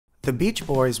The Beach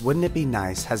Boys' Wouldn't It Be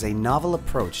Nice has a novel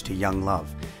approach to young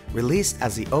love. Released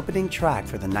as the opening track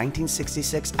for the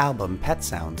 1966 album Pet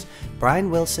Sounds, Brian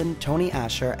Wilson, Tony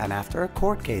Asher, and after a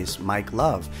court case, Mike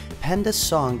Love, penned a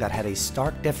song that had a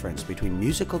stark difference between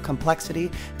musical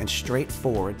complexity and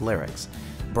straightforward lyrics.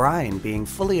 Brian, being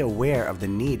fully aware of the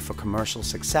need for commercial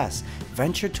success,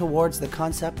 ventured towards the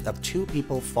concept of two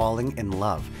people falling in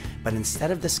love, but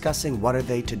instead of discussing what are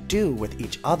they to do with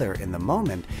each other in the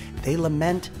moment, they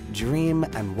lament, dream,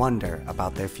 and wonder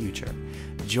about their future.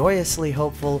 Joyously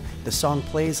hopeful, the song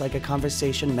plays like a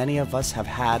conversation many of us have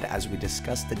had as we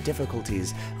discuss the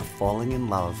difficulties of falling in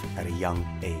love at a young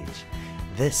age.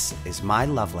 This is my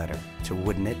love letter to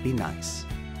Wouldn't It Be Nice?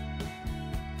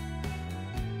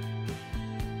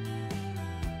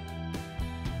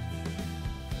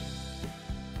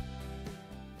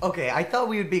 Okay, I thought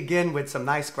we would begin with some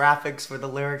nice graphics for the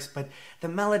lyrics, but the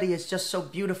melody is just so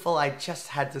beautiful I just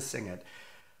had to sing it.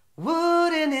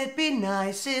 Wouldn't it be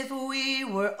nice if we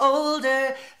were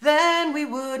older, then we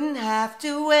wouldn't have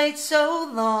to wait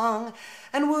so long?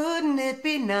 And wouldn't it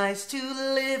be nice to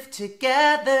live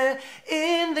together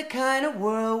in the kind of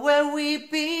world where we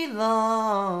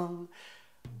belong?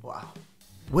 Wow.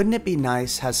 Wouldn't It Be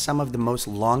Nice has some of the most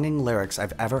longing lyrics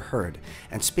I've ever heard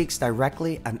and speaks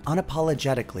directly and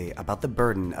unapologetically about the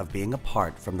burden of being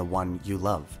apart from the one you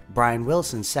love. Brian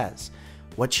Wilson says,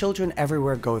 "What children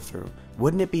everywhere go through,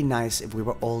 wouldn't it be nice if we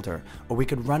were older or we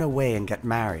could run away and get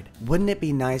married?" Wouldn't It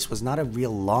Be Nice was not a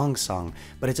real long song,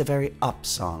 but it's a very up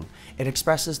song. It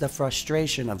expresses the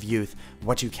frustration of youth,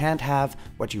 what you can't have,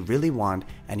 what you really want,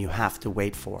 and you have to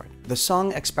wait for it. The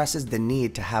song expresses the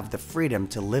need to have the freedom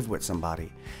to live with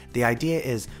somebody. The idea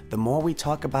is the more we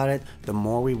talk about it, the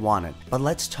more we want it. But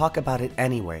let's talk about it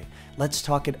anyway. Let's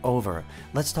talk it over.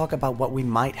 Let's talk about what we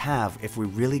might have if we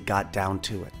really got down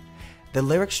to it. The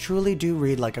lyrics truly do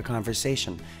read like a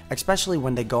conversation, especially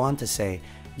when they go on to say,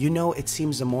 "You know, it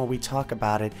seems the more we talk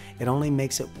about it, it only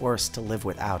makes it worse to live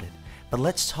without it. But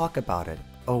let's talk about it.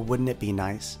 Oh, wouldn't it be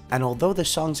nice?" And although the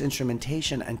song's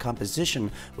instrumentation and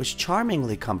composition was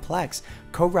charmingly complex,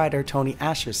 co-writer Tony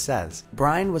Asher says,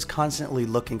 Brian was constantly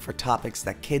looking for topics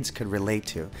that kids could relate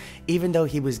to. Even though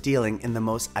he was dealing in the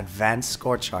most advanced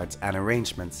score charts and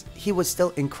arrangements, he was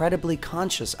still incredibly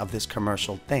conscious of this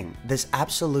commercial thing, this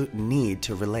absolute need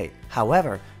to relate.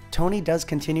 However, Tony does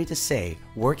continue to say,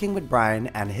 working with Brian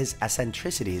and his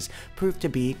eccentricities proved to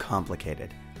be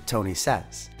complicated. Tony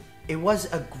says, "It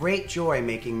was a great joy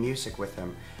making music with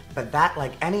him, but that,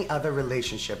 like any other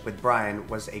relationship with Brian,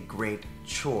 was a great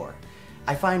chore.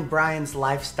 I find Brian's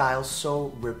lifestyle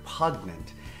so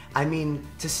repugnant. I mean,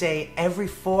 to say every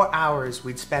 4 hours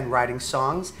we'd spend writing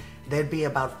songs, there'd be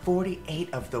about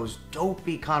 48 of those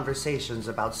dopey conversations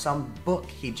about some book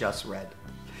he just read.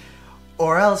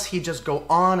 Or else he'd just go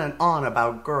on and on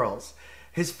about girls.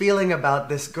 His feeling about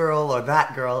this girl or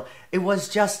that girl, it was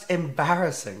just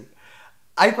embarrassing."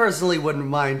 I personally wouldn't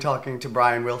mind talking to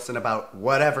Brian Wilson about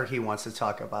whatever he wants to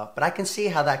talk about, but I can see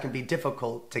how that can be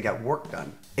difficult to get work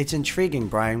done. It's intriguing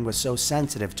Brian was so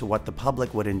sensitive to what the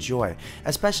public would enjoy,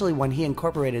 especially when he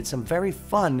incorporated some very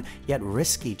fun yet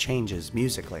risky changes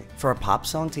musically. For a pop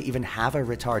song to even have a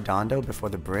ritardando before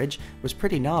the bridge was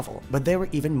pretty novel, but there were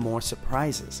even more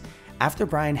surprises. After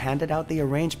Brian handed out the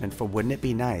arrangement for Wouldn't It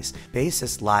Be Nice,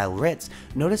 bassist Lyle Ritz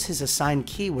noticed his assigned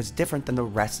key was different than the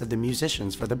rest of the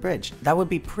musicians for the bridge. That would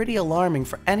be pretty alarming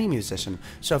for any musician,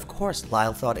 so of course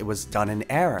Lyle thought it was done in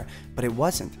error, but it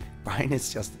wasn't. Brian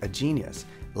is just a genius.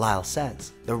 Lyle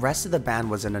says, "The rest of the band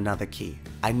was in another key.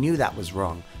 I knew that was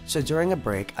wrong, so during a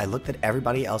break I looked at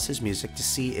everybody else's music to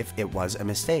see if it was a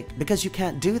mistake, because you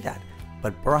can't do that.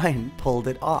 But Brian pulled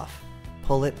it off.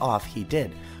 Pull it off he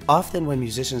did. Often when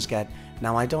musicians get,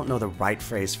 now I don't know the right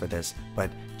phrase for this, but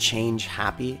change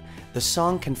happy, the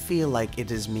song can feel like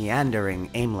it is meandering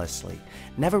aimlessly,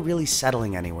 never really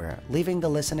settling anywhere, leaving the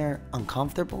listener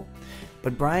uncomfortable.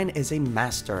 But Brian is a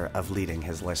master of leading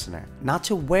his listener, not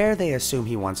to where they assume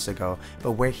he wants to go,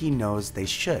 but where he knows they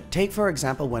should. Take for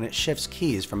example when it shifts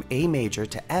keys from A major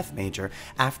to F major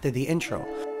after the intro.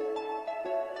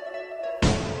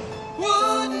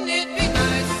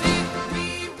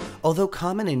 Although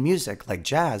common in music like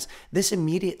jazz, this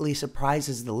immediately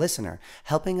surprises the listener,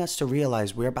 helping us to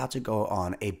realize we're about to go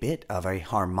on a bit of a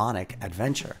harmonic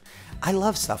adventure. I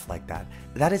love stuff like that.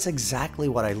 That is exactly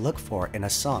what I look for in a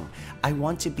song. I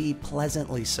want to be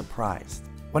pleasantly surprised.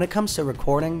 When it comes to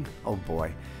recording, oh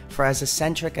boy. For as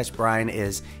eccentric as Brian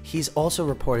is, he's also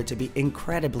reported to be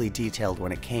incredibly detailed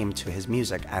when it came to his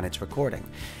music and its recording,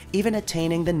 even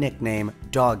attaining the nickname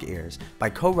Dog Ears by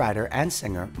co-writer and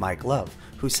singer Mike Love,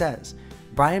 who says,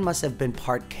 Brian must have been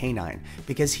part canine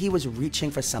because he was reaching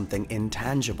for something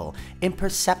intangible,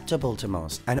 imperceptible to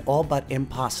most, and all but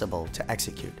impossible to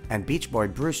execute. And Beach Boy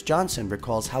Bruce Johnson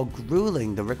recalls how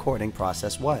grueling the recording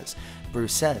process was.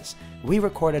 Bruce says, "We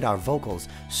recorded our vocals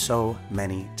so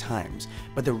many times,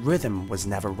 but the rhythm was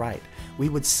never right. We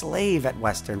would slave at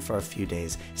Western for a few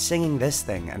days, singing this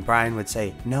thing, and Brian would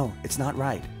say, 'No, it's not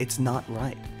right, it's not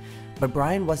right.'" But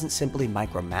Brian wasn't simply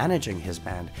micromanaging his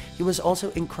band, he was also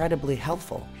incredibly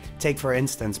helpful. Take for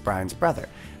instance Brian's brother.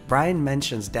 Brian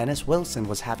mentions Dennis Wilson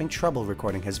was having trouble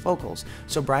recording his vocals,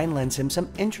 so Brian lends him some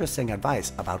interesting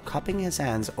advice about cupping his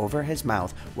hands over his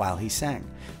mouth while he sang.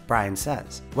 Brian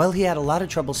says, "Well, he had a lot of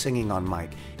trouble singing on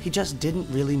mic. He just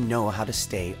didn't really know how to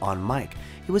stay on mic.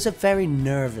 He was a very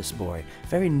nervous boy,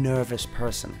 very nervous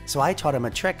person. So I taught him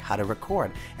a trick how to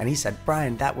record, and he said,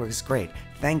 'Brian, that works great.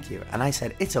 Thank you.' And I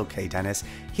said, 'It's okay, Dennis.'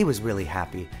 He was really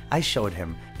happy. I showed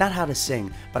him, not how to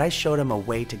sing, but I showed him a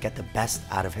way to get the best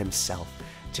out of himself.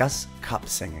 Just cup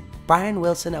singing." Brian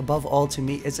Wilson, above all to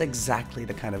me, is exactly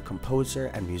the kind of composer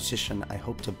and musician I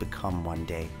hope to become one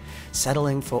day.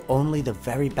 Settling for only the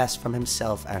very best from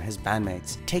himself and his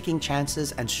bandmates, taking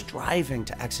chances and striving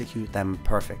to execute them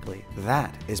perfectly.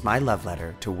 That is my love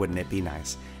letter to Wouldn't It Be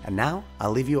Nice. And now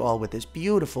I'll leave you all with this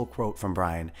beautiful quote from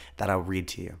Brian that I'll read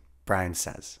to you. Brian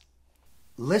says,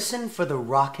 "Listen for the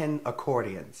rockin'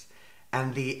 accordions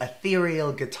and the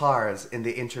ethereal guitars in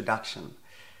the introduction.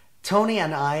 Tony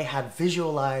and I had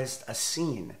visualized a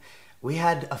scene. We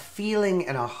had a feeling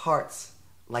in our hearts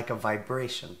like a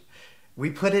vibration.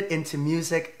 We put it into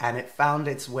music and it found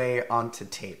its way onto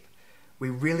tape.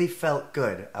 We really felt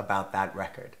good about that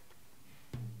record."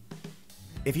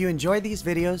 If you enjoyed these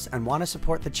videos and want to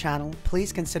support the channel,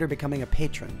 please consider becoming a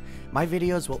patron. My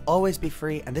videos will always be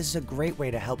free, and this is a great way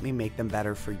to help me make them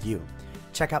better for you.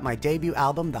 Check out my debut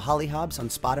album, The Hollyhobs, on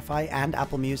Spotify and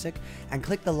Apple Music, and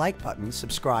click the like button,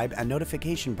 subscribe, and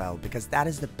notification bell because that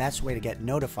is the best way to get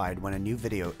notified when a new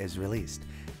video is released.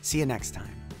 See you next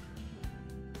time.